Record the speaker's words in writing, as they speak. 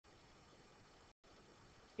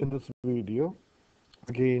In this video,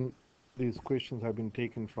 again, these questions have been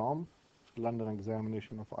taken from London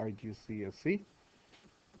examination of IGCSE.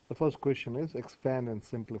 The first question is expand and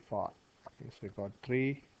simplify. Okay, so you got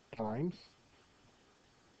 3 times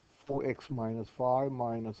 4x minus 5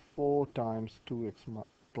 minus 4 times 2x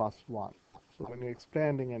plus 1. So when you're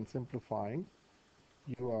expanding and simplifying,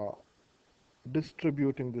 you are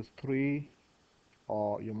distributing this 3,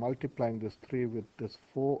 or you're multiplying this 3 with this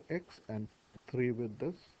 4x and 3 with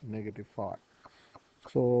this negative 5.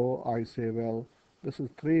 So I say, well, this is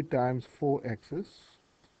 3 times 4x is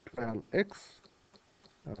 12x.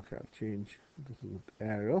 Okay, I'll change this with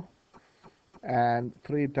arrow. And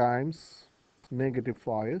 3 times negative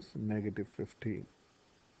 5 is negative 15.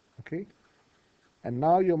 Okay. And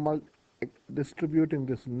now you're distributing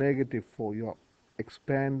this negative 4. You're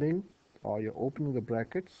expanding, or you're opening the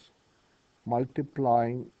brackets,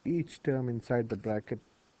 multiplying each term inside the bracket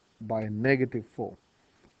by negative 4.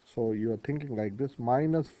 So you are thinking like this: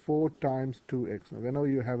 minus 4 times 2x. Now, whenever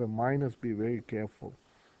you have a minus, be very careful.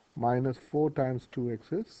 Minus 4 times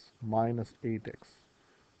 2x is minus 8x.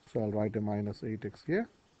 So I'll write a minus 8x here.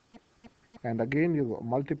 And again, you're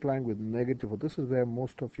multiplying with negative 4. This is where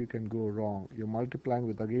most of you can go wrong. You're multiplying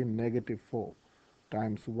with, again, negative 4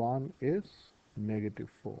 times 1 is negative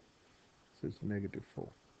 4. This is negative 4.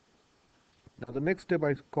 Now the next step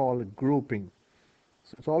I call grouping.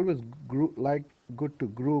 So it's always good to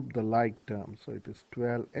group the like terms. So it is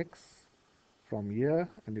 12x from here,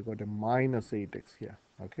 and you got a minus 8x here.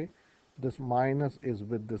 Okay, this minus is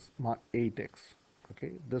with this 8x.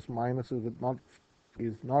 Okay, this minus is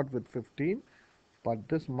not with 15, but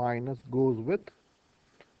this minus goes with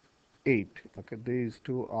 8. Okay, these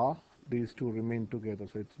two remain together.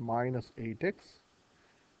 So it's minus 8x.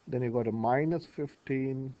 Then you got a minus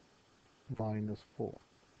 15 minus 4.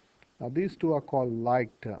 Now these two are called like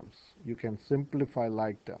terms. You can simplify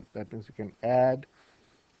like terms. That means you can add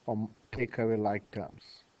or take away like terms.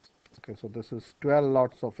 Okay, so this is 12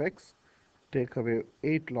 lots of x. Take away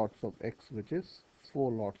 8 lots of x, which is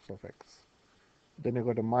 4 lots of x. Then you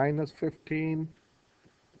got a minus 15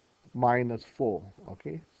 minus 4.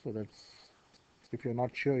 Okay, so that's, if you're not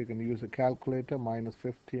sure, you can use a calculator. Minus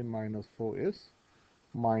 15 minus 4 is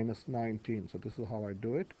minus 19. So this is how I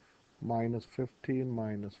do it. Minus 15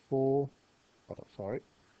 minus 4,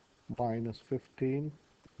 minus 15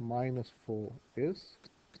 minus 4 is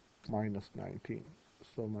minus 19.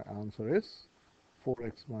 So my answer is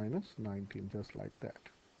 4x minus 19, just like that.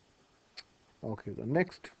 Okay, the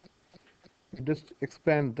next, just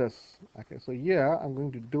expand this. Okay, so here I'm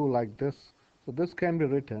going to do like this. So this can be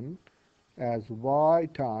written as y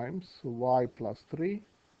times y plus 3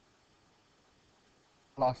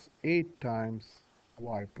 plus 8 times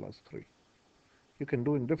y plus 3. You can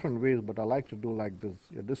do in different ways, but I like to do like this.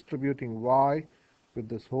 You're distributing y with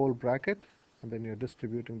this whole bracket, and then you're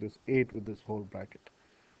distributing this 8 with this whole bracket.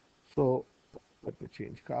 So let me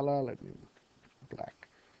change color, let me black.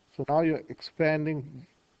 So now you're expanding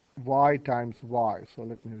y times y. So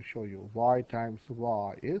let me show you. Y times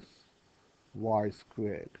y is y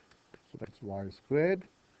squared. So that's y squared.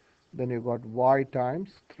 Then you got y times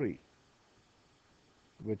 3,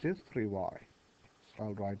 which is 3y. So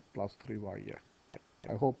I'll write plus 3y here.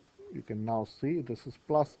 I hope you can now see this is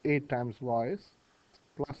plus 8 times y is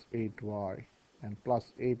plus 8y, and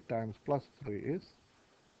plus 8 times plus 3 is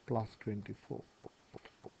plus 24.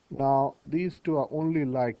 Now these two are only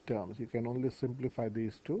like terms. You can only simplify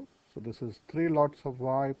these two. So this is 3 lots of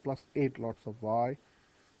y plus 8 lots of y.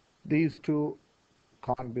 These two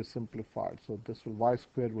can't be simplified. So this y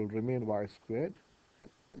squared will remain y squared.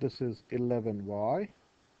 This is 11y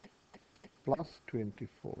plus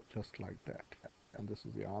 24, just like that. And this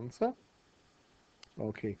is the answer.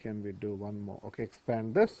 Okay, can we do one more? Okay,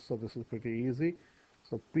 expand this. So this is pretty easy.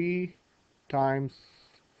 So p times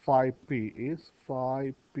 5p is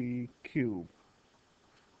 5p cube.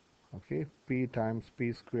 Okay, p times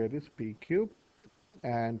p squared is p cube,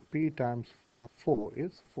 and p times 4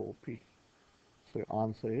 is 4p. So your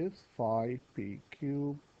answer is 5p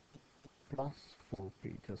cube plus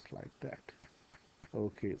 4p, just like that.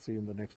 Okay, see you in the next